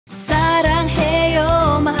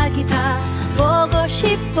사랑해요 mahal kita 보고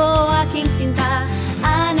싶어 aking sinta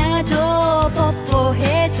안아줘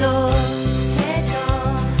뽀뽀해줘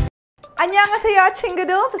Annyeonghaseyo,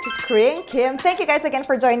 Chingadul. This is Korean Kim. Thank you guys again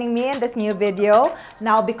for joining me in this new video.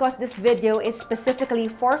 Now, because this video is specifically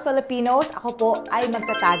for Filipinos, ako po ay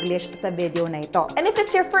magta-Taglish sa video na ito. And if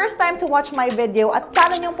it's your first time to watch my video at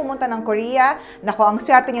plano niyong pumunta ng Korea, nako, ang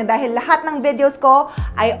swerte niyo dahil lahat ng videos ko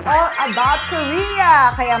ay all about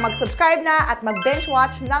Korea. Kaya mag-subscribe na at mag-binge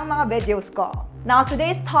watch ng mga videos ko. Now,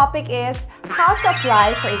 today's topic is how to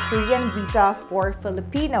apply for a Korean visa for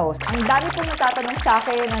Filipinos. Ang dami pong natatanong sa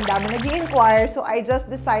akin, ang dami nag-i-inquire, so I just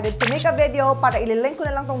decided to make a video para ililink ko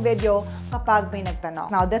na lang tong video kapag may nagtanong.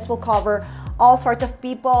 Now, this will cover all sorts of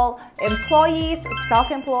people, employees,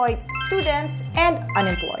 self-employed, students, and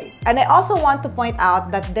unemployed. And I also want to point out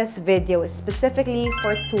that this video is specifically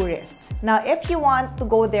for tourists. Now, if you want to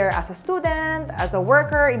go there as a student, as a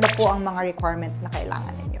worker, iba po ang mga requirements na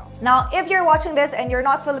kailangan ninyo. Now, if you're watching this and you're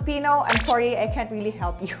not Filipino, I'm sorry, I can't really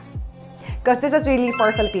help you. Because this is really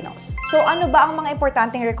for Filipinos. So, ano ba ang mga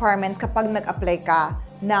importanteng requirements kapag nag-apply ka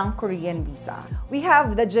ng Korean visa? We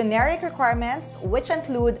have the generic requirements, which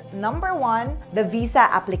include, number 1, the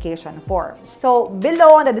visa application forms. So,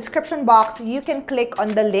 below in the description box, you can click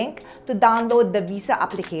on the link to download the visa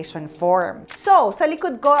application form. So, sa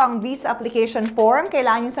likod ko, ang visa application form,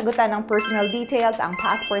 kailangan yung sagutan ng personal details, ang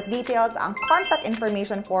passport details, ang contact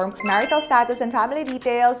information form, marital status and family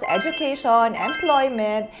details, education,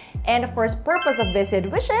 employment, and of course, purpose of visit,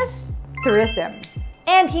 which is tourism.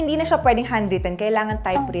 And hindi na siya pwedeng handwritten, kailangan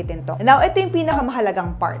typewritten to. Now, ito yung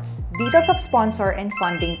pinakamahalagang parts. Details of sponsor and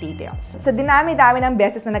funding details. Sa dinami-dami ng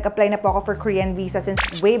beses na nag-apply na po ako for Korean visa since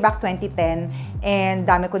way back 2010, and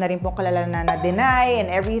dami ko na rin po kalala na deny and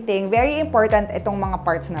everything. Very important itong mga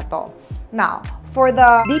parts na to. Now, for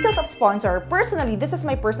the details of sponsor, personally, this is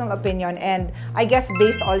my personal opinion and I guess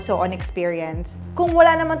based also on experience. Kung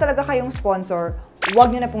wala naman talaga kayong sponsor,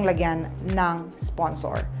 huwag nyo na pong lagyan ng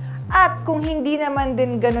sponsor. At kung hindi naman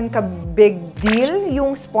din ganun ka-big deal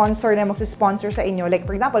yung sponsor na magsisponsor sa inyo, like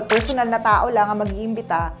for example, personal na tao lang ang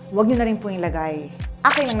mag-iimbita, huwag nyo na rin po ilagay.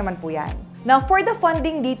 Akin lang naman po yan. Now, for the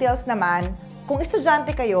funding details naman, kung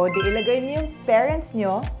estudyante kayo, di ilagay niyo yung parents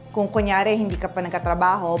nyo, kung kunyari hindi ka pa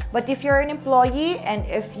nagkatrabaho. But if you're an employee and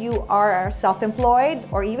if you are self-employed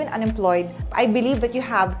or even unemployed, I believe that you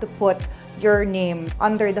have to put your name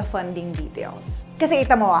under the funding details. Kasi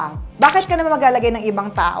kita mo bakit ka naman maglalagay ng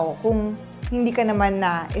ibang tao kung hindi ka naman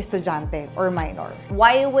na estudyante or minor?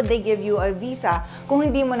 Why would they give you a visa kung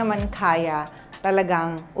hindi mo naman kaya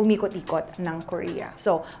talagang umikot-ikot ng Korea?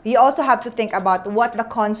 So, you also have to think about what the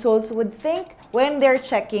consuls would think when they're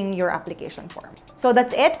checking your application form. So,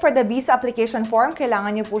 that's it for the visa application form.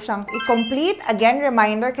 Kailangan nyo po siyang i-complete. Again,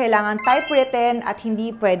 reminder, kailangan typewritten at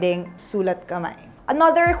hindi pwedeng sulat kamay.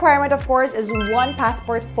 Another requirement, of course, is one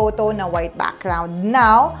passport photo na white background.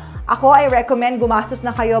 Now, ako ay recommend gumastos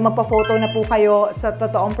na kayo, magpa-photo na po kayo sa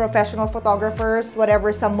totoong professional photographers,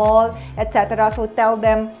 whatever, sa mall, etc. So, tell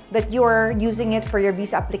them that you're using it for your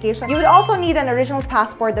visa application. You would also need an original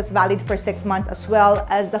passport that's valid for 6 months as well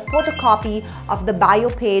as the photocopy of the bio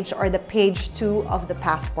page or the page 2 of the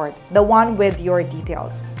passport, the one with your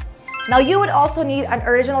details. Now, you would also need an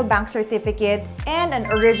original bank certificate and an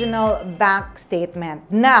original bank statement.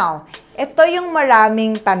 Now, ito yung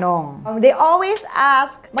maraming tanong. They always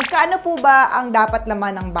ask, magkano po ba ang dapat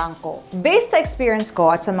laman ng bangko? Based sa experience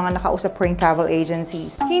ko at sa mga nakausap ko ring travel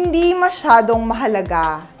agencies, hindi masyadong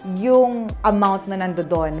mahalaga yung amount na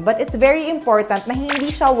nandoon. But it's very important na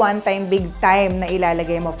hindi siya one-time, big-time na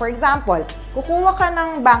ilalagay mo. For example, kukuha ka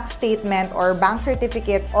ng bank statement or bank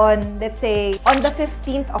certificate on, let's say, on the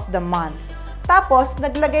 15th of the month. Tapos,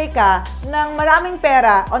 naglagay ka ng maraming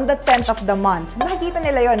pera on the 10th of the month. Makikita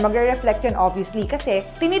nila yon, magre-reflect yun obviously kasi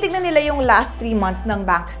tinitignan nila yung last 3 months ng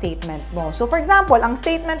bank statement mo. So, for example, ang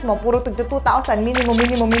statement mo, puro 2,000,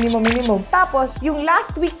 minimum. Tapos, yung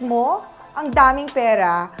last week mo, ang daming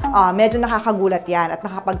pera, medyo nakakagulat yan at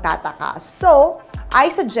nakapagtataka. So, I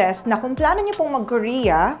suggest na kung plano nyo pong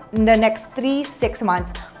mag-Korea in the next 3-6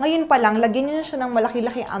 months, ngayon pa lang, lagyan nyo na siya ng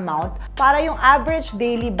malaki-laki amount para yung average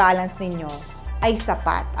daily balance ninyo ay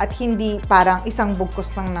sapat at hindi parang isang bugkos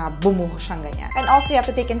lang na bumuho siyang ganyan. And also, you have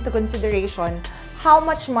to take into consideration how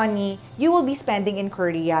much money you will be spending in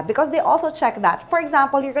Korea because they also check that. For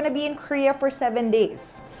example, you're gonna be in Korea for 7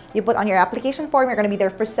 days. You put on your application form, you're gonna be there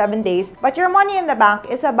for 7 days, but your money in the bank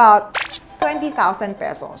is about 20,000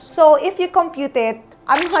 pesos. So, if you compute it,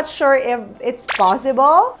 I'm not sure if it's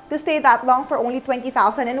possible to stay that long for only 20,000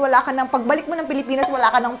 and wala ka ng, pagbalik mo ng Pilipinas, wala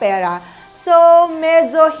ka ng pera. So,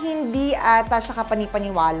 medyo hindi ata siya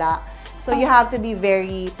kapanipaniwala So you have to be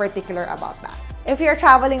very particular about that. If you're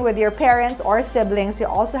traveling with your parents or siblings, you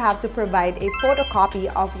also have to provide a photocopy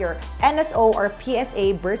of your NSO or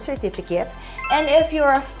PSA birth certificate. And if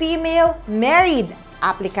you're a female married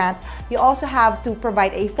applicant, you also have to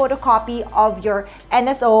provide a photocopy of your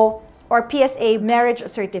NSO or PSA marriage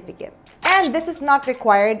certificate. And this is not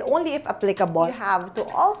required, only if applicable. You have to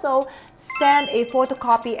also send a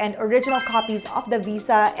photocopy and original copies of the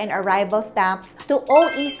visa and arrival stamps to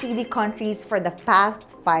OECD countries for the past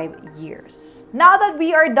 5 years. Now that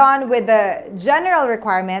we are done with the general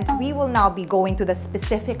requirements, we will now be going to the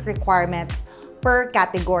specific requirements per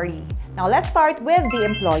category. Now, let's start with the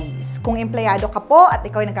employees. Kung empleyado ka po at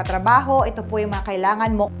ikaw ay nagkatrabaho, ito po yung mga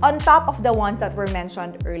kailangan mo on top of the ones that were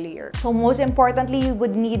mentioned earlier. So, most importantly, you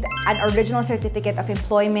would need an original certificate of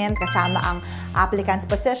employment kasama ang applicant's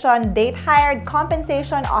position, date hired,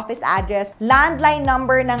 compensation, office address, landline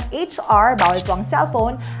number ng HR, bawal po ang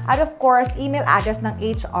cellphone, at of course, email address ng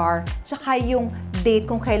HR, tsaka yung date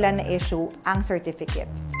kung kailan na-issue ang certificate.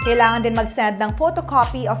 Kailangan din mag-send ng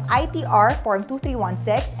photocopy of ITR Form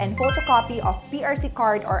 2316 and photocopy of PRC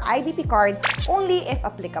card or IDP card only if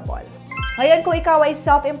applicable. Ngayon, kung ikaw ay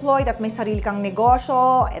self-employed at may sarili kang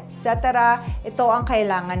negosyo, etc., ito ang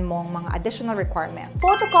kailangan mong mga additional requirements.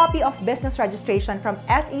 Photocopy of business registration from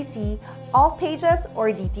SEC, all pages or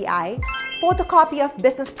DTI, photocopy of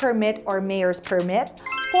business permit or mayor's permit,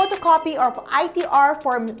 photocopy of ITR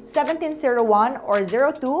Form 1701 or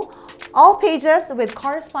 02, all pages with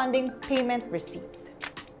corresponding payment receipt.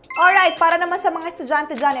 Alright, para naman sa mga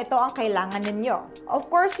estudyante dyan, ito ang kailangan ninyo.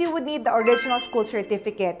 Of course, you would need the original school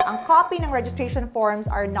certificate. Ang copy ng registration forms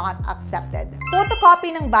are not accepted.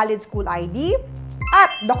 Photocopy ng valid school ID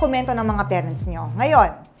at dokumento ng mga parents nyo.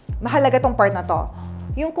 Ngayon, mahalaga tong part na to.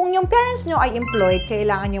 Kung yung parents nyo ay employed,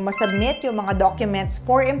 kailangan nyo masubmit yung mga documents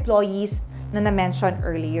for employees na na-mention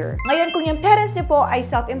earlier. Ngayon, kung yung parents niyo po ay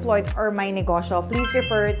self-employed or may negosyo, please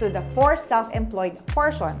refer to the for self-employed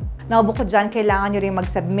portion. Now, bukod dyan, kailangan nyo rin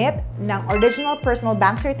mag-submit ng original personal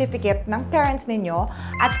bank certificate ng parents ninyo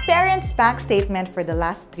at parents' bank statement for the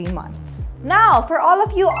last 3 months. Now, for all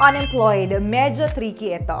of you unemployed, medyo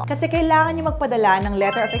tricky ito. Kasi kailangan nyo magpadala ng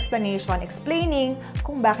letter of explanation explaining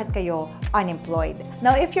kung bakit kayo unemployed.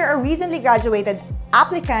 Now, if you're a recently graduated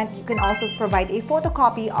applicant, you can also provide a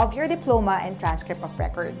photocopy of your diploma and transcript of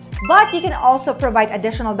records. But you can also provide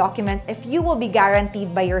additional documents if you will be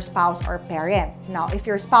guaranteed by your spouse or parent. Now, if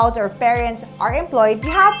your spouse or parents are employed, you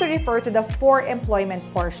have to refer to the for employment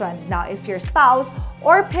portion. Now, if your spouse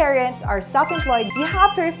or parents are self-employed, you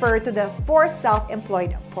have to refer to the for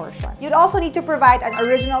self-employed portion. You'd also need to provide an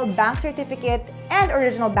original bank certificate and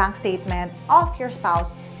original bank statement of your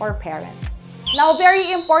spouse or parent. Now,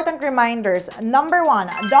 very important reminders. Number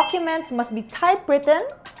 1, documents must be typewritten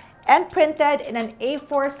and printed in an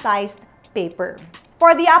A4 sized paper.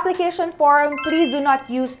 For the application form, please do not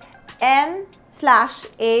use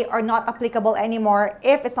N/A or not applicable anymore.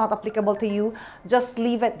 If it's not applicable to you, just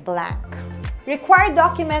leave it blank. Required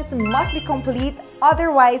documents must be complete,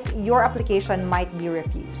 otherwise your application might be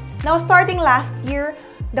refused. Now, starting last year,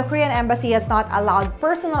 the Korean Embassy has not allowed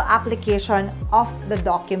personal application of the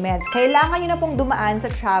documents. Kailangan nyo na pong dumaan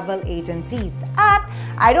sa travel agencies. At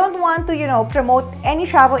I don't want to, promote any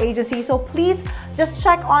travel agency, so please just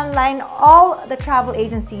check online all the travel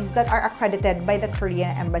agencies that are accredited by the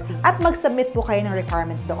Korean Embassy at mag-submit po kayo ng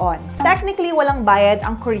requirements doon. Technically, walang bayad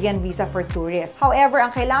ang Korean visa for tourists. However,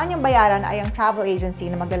 ang kailangan nyong bayaran ay ang travel agency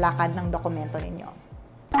na maglalakad ng dokumento ninyo.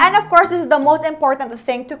 And of course, this is the most important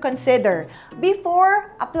thing to consider.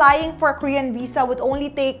 Before, applying for a Korean visa would only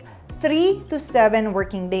take 3 to 7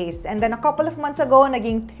 working days. And then a couple of months ago,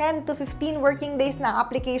 naging 10 to 15 working days na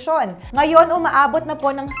application. Ngayon, umaabot na po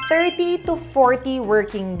ng 30 to 40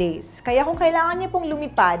 working days. Kaya kung kailangan niyo pong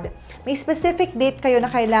lumipad, may specific date kayo na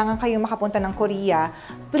kailangan kayo makapunta ng Korea,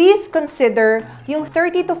 please consider yung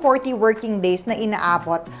 30 to 40 working days na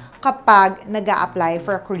inaabot kapag nag-a-apply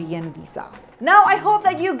for a Korean visa. Now, I hope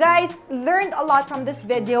that you guys learned a lot from this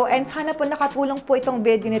video and sana po nakatulong po itong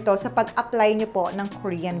video nito sa pag-apply niyo po ng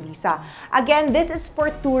Korean visa. Again, this is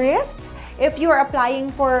for tourists. If you are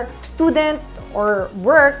applying for student or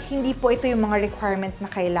work, hindi po ito yung mga requirements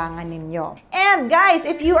na kailangan ninyo. And guys,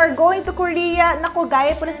 if you are going to Korea, naku,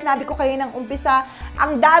 gaya po na sinabi ko kayo ng umpisa,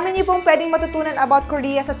 ang dami niyo pong pwedeng matutunan about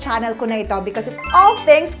Korea sa channel ko na ito because it's all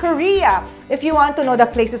things Korea. If you want to know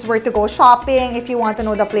the places where to go shopping, if you want to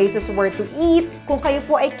know the places where to eat, kung kayo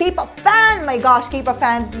po ay K-pop fan, my gosh, K-pop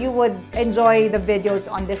fans, you would enjoy the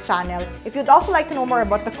videos on this channel. If you'd also like to know more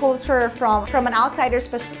about the culture from an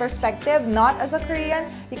outsider's perspective, not as a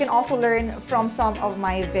Korean, you can also learn from some of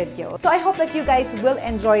my videos. So I hope that you guys will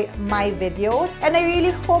enjoy my videos. And I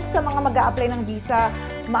really hope sa mga mag-a-apply ng visa,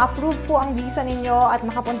 ma-approve po ang visa ninyo at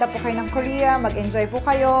makapunta po kayo ng Korea, mag-enjoy po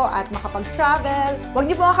kayo at makapag-travel.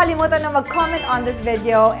 Huwag niyo po makalimutan na mag-comment on this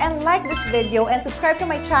video and like this video and subscribe to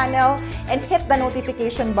my channel and hit the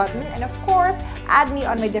notification button. And of course, add me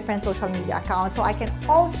on my different social media accounts so I can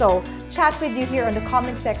also chat with you here on the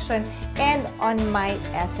comment section and on my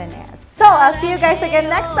SNS. So I'll see you guys again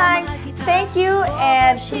next time. Thank you,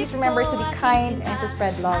 and please remember to be kind and to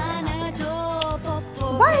spread love and happiness.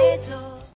 Bye!